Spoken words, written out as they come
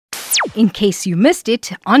in case you missed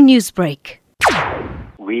it on Newsbreak.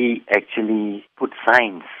 We actually put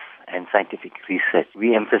science and scientific research.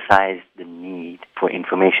 We emphasize the need for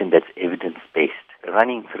information that's evidence-based.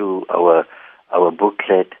 Running through our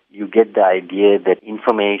booklet, you get the idea that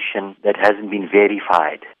information that hasn't been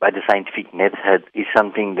verified by the scientific method is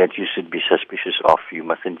something that you should be suspicious of. You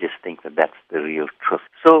mustn't just think that that's the real truth.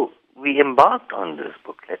 So we embarked on this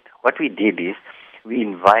booklet. What we did is we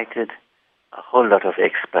invited a whole lot of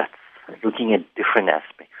experts looking at different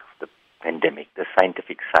aspects of the pandemic, the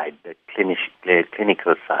scientific side, the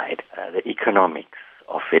clinical side, the economics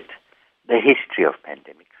of it, the history of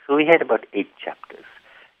pandemics. So we had about 8 chapters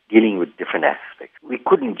dealing with different aspects. We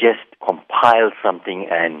couldn't just compile something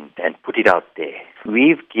and put it out there.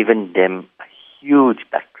 We've given them a huge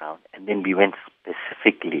background, and then we went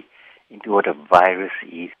specifically into what a virus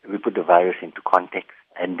is. We put the virus into context,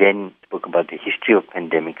 and then spoke about the history of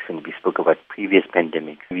pandemics, and we spoke about previous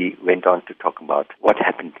pandemics. We went on to talk about what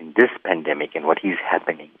happened in this pandemic and what is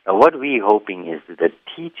happening. Now, what we're hoping is that the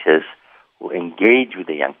teachers who engage with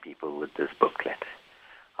the young people with this booklet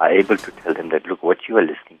are able to tell them that, look, what you are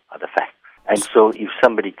listening are the facts. And so if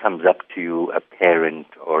somebody comes up to you, a parent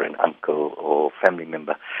or an uncle or family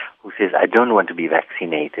member, who says, I don't want to be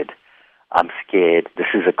vaccinated, I'm scared, this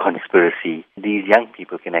is a conspiracy, these young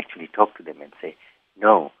people can actually talk to them and say,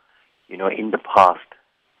 no, in the past,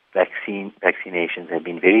 vaccinations have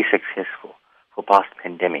been very successful for past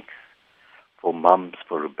pandemics, for mumps,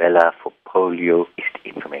 for rubella, for polio,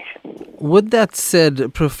 information. With that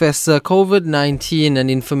said, Professor, COVID-19 and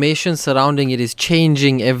information surrounding it is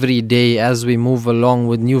changing every day as we move along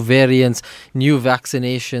with new variants, new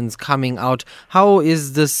vaccinations coming out. How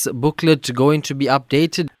is this booklet going to be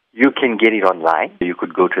updated? You can get it online. You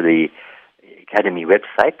could go to the Academy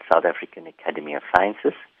website, South African Academy of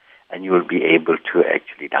Sciences, and you will be able to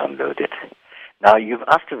actually download it. Now, you've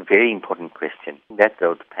asked a very important question. That's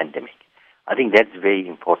about the pandemic. I think that's very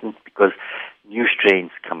important because new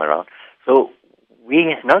strains come around. So we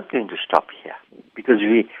are not going to stop here because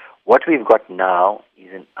what we've got now is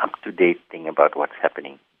an up-to-date thing about what's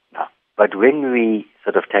happening now. But when we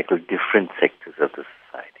sort of tackle different sectors of the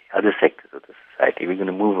society, other sectors of the society, we're going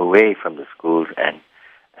to move away from the schools and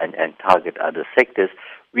target other sectors.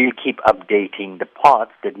 We'll keep updating the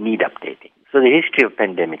parts that need updating. So the history of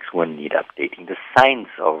pandemics won't need updating. The science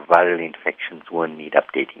of viral infections won't need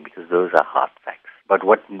updating because those are hard facts. But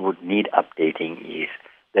what would need updating is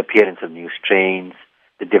the appearance of new strains,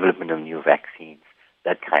 the development of new vaccines,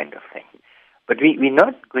 that kind of thing. But we're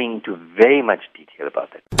not going into very much detail about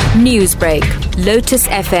that. Newsbreak, Lotus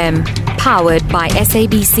FM, powered by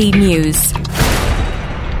SABC News.